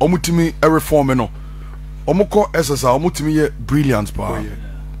are omutimi reform no. Omoko SSR omutimi ye brilliant pa.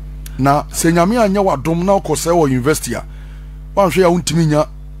 Na senyame anya wadom na okose wo university a. Wanhwe ya untimi nya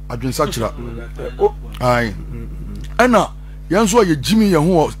adwensakira. Ai. Ena yanso ye jimi ye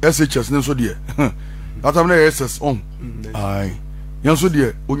ho SHS ne so de. Atam na SS on. Ai. Yanso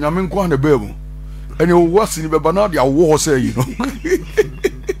de onyame nko na ba mu. Ene wo wasi ni beba na de awo say you know.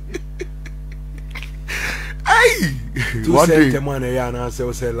 Hey, one day the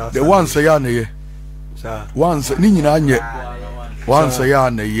one say ya na ye. One say ni nyina anye. One say ya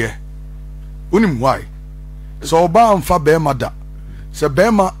na ye. Unim why? So oba amfa be mada. Se be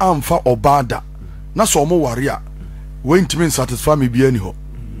ma amfa oba da. Na so mo ware a we ntimi satisfy me bia ni ho.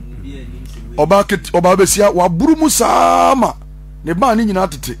 Oba besia wa buru mu sama. Ne ba ni nyina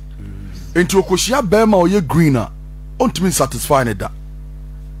tete. Enti okohia be ma oye green a ontimi satisfy ne da.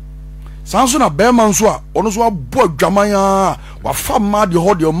 Sanso na be ma nso a ono so abo adwaman a wa fa ma de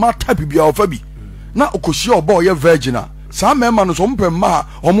ho de o ma type bia o fa bi. Na okohia oba oye virgin a sa me ma no so mpem ma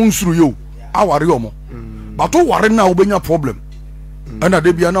o mo nsuru yo aware o mo. But o ware na obenya problem. And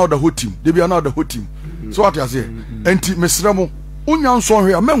they be now the whole team. So what you say? Enti mesremo unya nso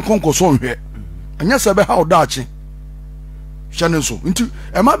hwe a men konko so hwe. Anya sebe how dachi. Shane so. Enti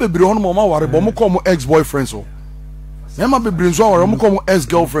e ma bebre hono mo ma ware bo mo kom ex boyfriends so. E ma bebre nso ware mo kom ex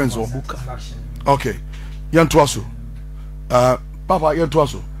girlfriends so. Okay. Yanto aso. Papa yanto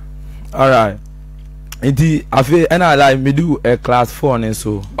aso. All right. Enti afi and I like me do a class 4 and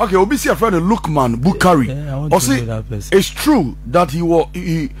so. Okay, obi see a friend Lukman Bukari. It's true that he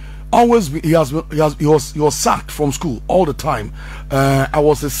was sacked from school all the time. I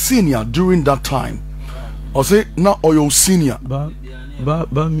was a senior during that time. I say now or you senior. But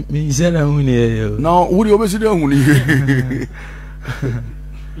me say na huni. Now who you always say huni?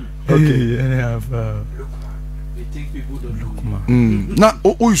 Okay. We take people to Lukman. Now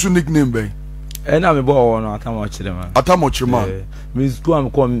who is your nickname be? Na me bo no Atamochirman. Me school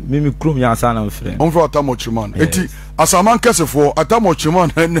am come me krom ya sa na friend. On for Atamochirman. Enti asaman kesefo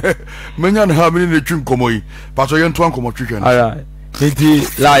Atamochirman menya na ha me ne twi nkomo yi. Pato ye nto nkomo twihwe. Alright.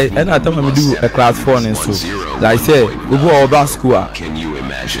 Enti like na Atama me do a class 4 and so. Like say we go over school. Can you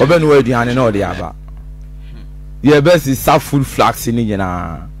imagine? Oben we aduane na o de aba. Ye best is full flax ni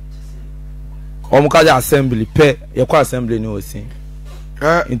nyina. Omukaja assembly pe ye kwa assembly ni osin.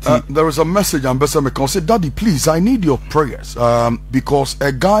 There is a message I'm better me can say, Daddy, please, I need your prayers because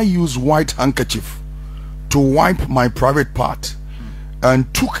a guy used white handkerchief to wipe my private part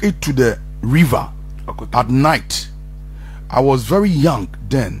and took it to the river at night. I was very young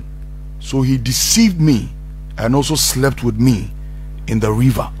then, so he deceived me and also slept with me in the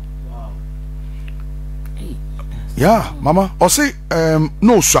river. Wow. Yeah, mama. I say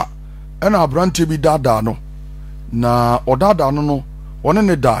no sir. And I brante bi dada no. Na odada no one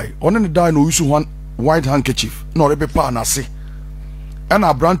ne die. One ne die no use one white handkerchief. No re pepa na se. And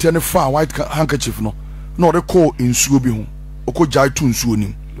I brante ne fa white handkerchief no. No re call nsuo bi ho. Oko jai tu nsuo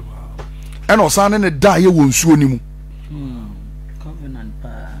nim. And osan ne die ye wo nsuo nim. Covenant pa.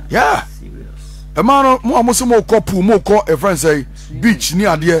 Yeah. Serious. A man mo amoso mo call pool mo call a friend say beach ni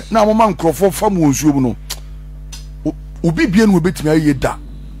ade na mo man crofo fam wo nsuo bu no. Obi bien we betimi aye da.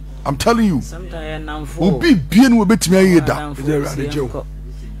 I'm telling you. Obi bien we betimi aye da.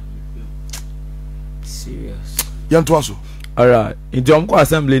 Serious. Yanto aso. Alright, in the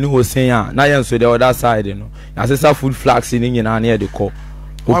assembly ni was saying na yen so the other side you know. Na say food flask ni nyina na the call.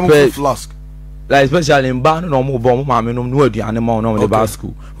 Why food flask? Like especially in ban no mo bo mo mama no aduane ma no the bar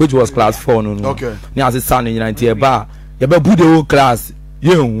school which was class 4 no. Okay. Ni as say ni nyina tie ba ye ba bu the whole class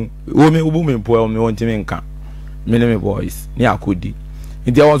ye hu wo me wo me po me won timi nka. Me boys ni akodi.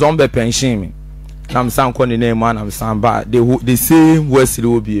 In there was on be pension me. I'm san ko ni name man I'm san ba the same Wesley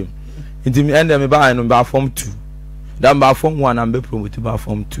obi. In the end me ba no ba form 2. That ba form 1 and be promoted ba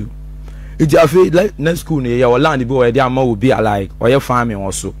form 2. It afi like next school ni ya land bi we dey ama obi like or your farming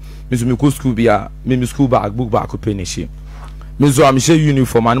also. Me so me go school bi me school bag book bag ko penishi. Me so am share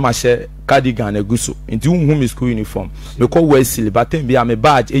uniform and ma share cardigan eguso. Into hu me school uniform. Me call Wesley but then be me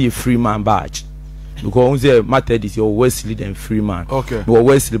badge a free man badge. Because on say matter this your Wesley then free man. Okay. Me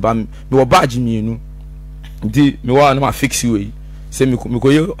Wesley but me badge me nu. Ndi me wa na ma fix you. Say me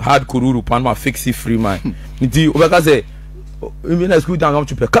go hard kururu pan ma fix free man. Ndi obeka say me na school down come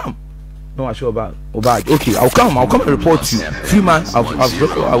to come. No, I sure about okay, I'll come and report to you. Free man, I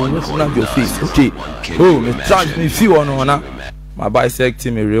will recognize your face. Okay. Oh, me charge me feel on my bisect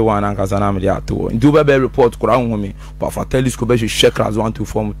me real one and Kazana me ato. Do be report kura me, but for telescope she check class 1 2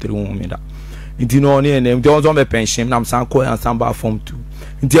 form 3 me that. Inti no ni name don't on be pension na san ko and san ba form 2.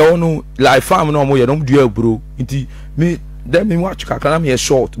 Inti I no like farm no mo ye don't do bro. Inti me then me watch kakana me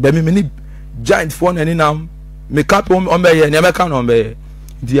short. Be me giant phone and nam me cap on be ye na me kan on be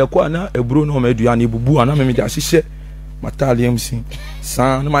dia kwa na ebro no meduane bubu ana me dia hihye mataliam sin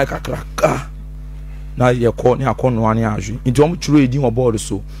san na mai kakraka na ye ko ne akono ane aju nti om churo edin oboard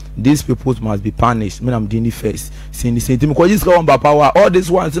so these people must be punished me am dini first sin the same because this go on power all this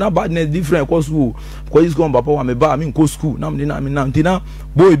ones na badness different cause who because this go on power me ba me go school na me na ntina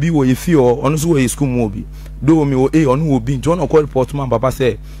boy bi wo ye fi o ono so wo ye school mo bi do me o ono obi nti ono call report man papa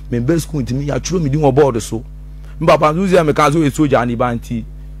say me be school nti me ya churo me din oboard so Mbaba Nuzia me kazo e soja ni banti.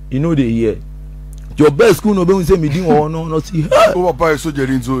 You know the year. Your best school no be say me din or no see. O papa e soja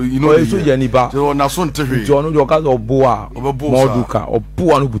ni so you know the soja ni ba. So na so ntewe. Jo no your kazo oboa. Moduka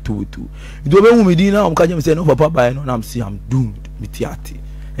oboa no butu. Do be hu me din na am kaje me say no papa ba no na am see I'm doomed. Me tiati.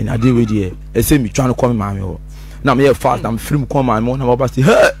 And I dey with here. E say me try to come my me. Na me fast I'm film come my mo na papa say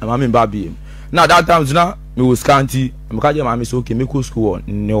hey ma me ba bi. Now that times na me was scanty. Me kaje ma me say okay me go school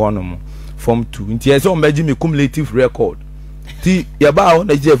ne wono mo. Form 2 nti ese o meji me cumulative record ti ya ba on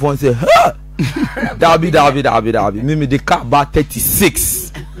the phone say ha dabi me the car about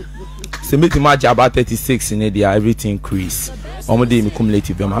 36 say make match about 36 in there everything increase omo dey me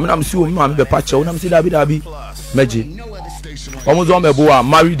cumulative am na me see o me be patch o na me say dabi meji omo zo me bo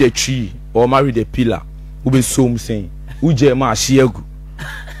marry the tree or marry the pillar who be so me saying uje ma shiegu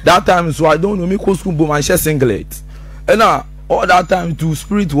that time so I don't know me go school bo man share singlet and all that time to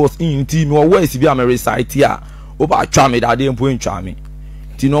spirit was in team or where is be am recite here over twa me that dey mpo ntwa me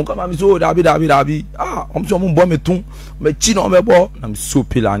ti no come me so dabi am so mo bo me tun me chi no me bo na me so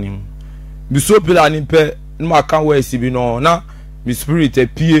pillar ni pe no kan where is be no na me spirit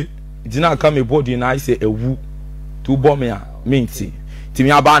apie ti na kan me body na I say ewu to bo me a minti ti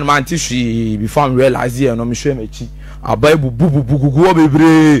me aban man ti hwi before I realize here no me hwe me chi abai bubu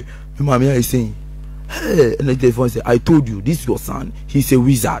bebre me mama I saying hey, and the phone say, I told you, this is your son. He's a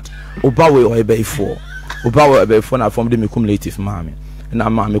wizard. Obawe or ebe na from the cumulative mommy. And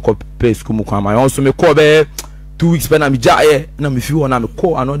I'm me call pay school mukama. I also me call be 2 weeks when I'm jaye. And I'm feel when I'm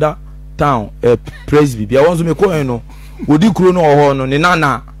call another town, Presby. I also me call you know. Odi kuro no ho no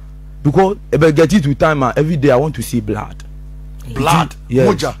nana. Because ebe get it to time every day I want to see blood. Blood? Yeah.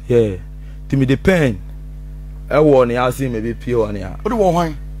 Moja? Yeah. To me the pain. I want to see maybe pure on here. What do you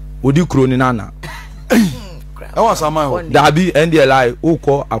want? Odi kuro ni nana. I was a man. Dabi NDLI like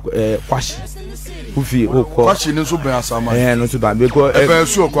oko kwashi. Ufi oko. Kwashi ni so ben asama. No so ban because e ben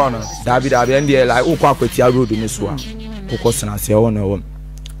so kwa na. Dabi NDLI like oko akwati road ni so a. Oko sena se won.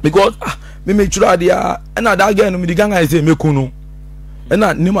 because me try dia and that girl no me the gang I say me kunu and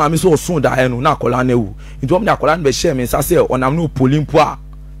na ni ma me so so da no na akola na ewu nti om na akola na be share me sa say onam no polimpo a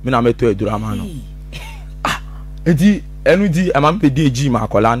me na meto edurama no nti enu di am pe di eji ma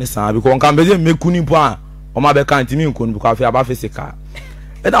akola ne san because kan be me kunu po a o ma be kan ti me nkunu because afi aba physical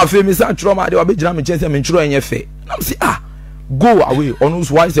and afi me sa tro ma de obe gira me chese me tro enye fe na me say go away onu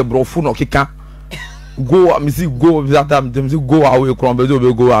so why say brofo no keka go me see go that time them say go away from be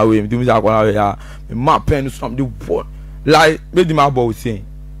go away me say akola ya me ma pen some the like me di ma bo say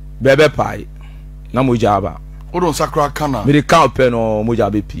bebe pai na mo jaba o don sakra kana me the count pen no mo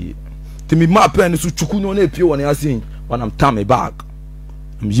jabe pie ti me ma pen so chuku no na pie won asin when I'm time me back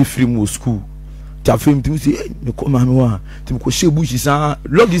I'm ji free mo school ta film ti say me ko ma me wa ti me ko shebu shi san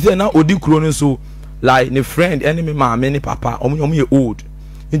log is na odi kro no so like ne friend enemy ma me ne papa omo ye old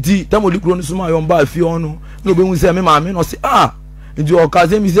nti tam odi kro no so ma yo mba afie ono no be hu say me ma me no say nti o ka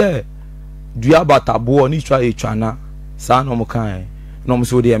say me say dua batabo ni twa e twa na sa no mo kan no mo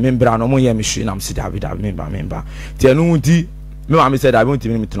so de me bra no mo ye me hwe na mo si David member ti enu nti me ma me say David nti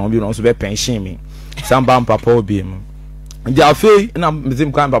me tena bi no so be pension me samba papa obi mu nti afei na me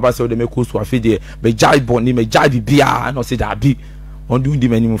zim kan papa say o de me ko so afei de be jai boni me jai bibia no say David on do ndi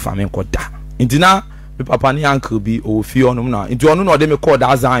mani mu fa me koda nti na me papa ni uncle bi o fi onum na nti onu na o de me call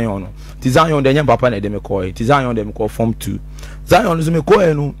da Zion no ti Zion de nyam papa na de me call ti Zion de me call form 2 Zion so me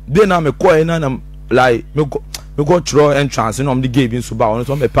call no de na me call na like me go through entrance no am the gave in so ba on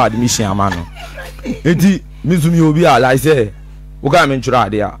so me pa admission ama no nti me zumi obi a like say wo ga me nchura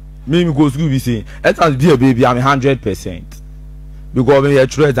ade a me go school bi say entrance be a baby am 100% because me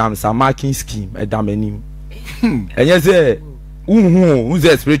through exam some marking scheme e da manim enye say who's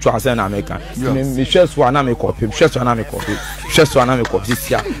a spiritual sense American me share so na me copy share so na me copy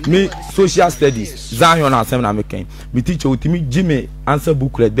me social studies Zion na sem na me kan me teacher ultimi Jimmy answer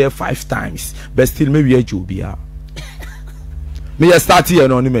booklet there 5 times but still me we ajobia me start here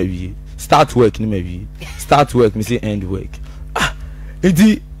no me we start work ni me we start work me say end work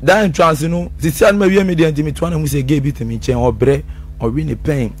enti that entrance no this year me we me dey me to na mu say give it me chen obre or win a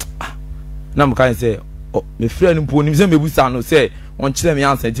pain na me kan say me friend mpo ni say me busa no say on kire me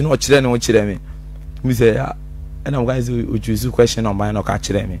answer ti no kire no kire me me say and I'm going to choose a question on my no ka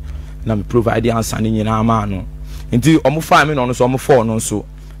kire me na me provide the answer ni nyina ma no nti omo fa me no so omo 4 no so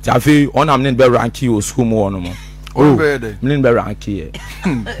ti afi on am ne be rank you school mo no mo o be dey me ne be rank here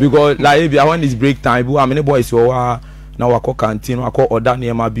because like when it's break time bu am ne boys wo wa na wako canteen wako order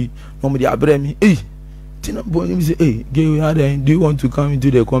na ma bi no me dey abre me tina boy me say girl do you want to come into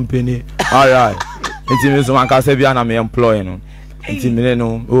the company all right nti me so man ka say bia na me employ no nti me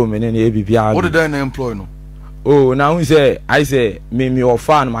no me ne e bibia what did I employ no now we say I say me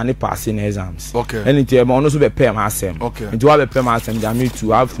offer man ni passing exams okay anything me ono so be pay my asem okay nti wa be pay my asem that me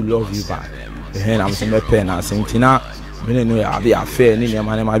too have to love you back I'm say me pay na asem nti na me ne no ya be affair ni ne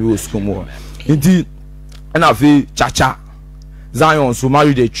ma bi o school mo nti na fi chacha Zion so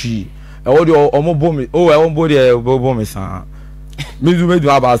marry the tree e wo de omo bo me e wo bo de bo me san me do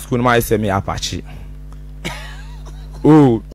about school my say me apache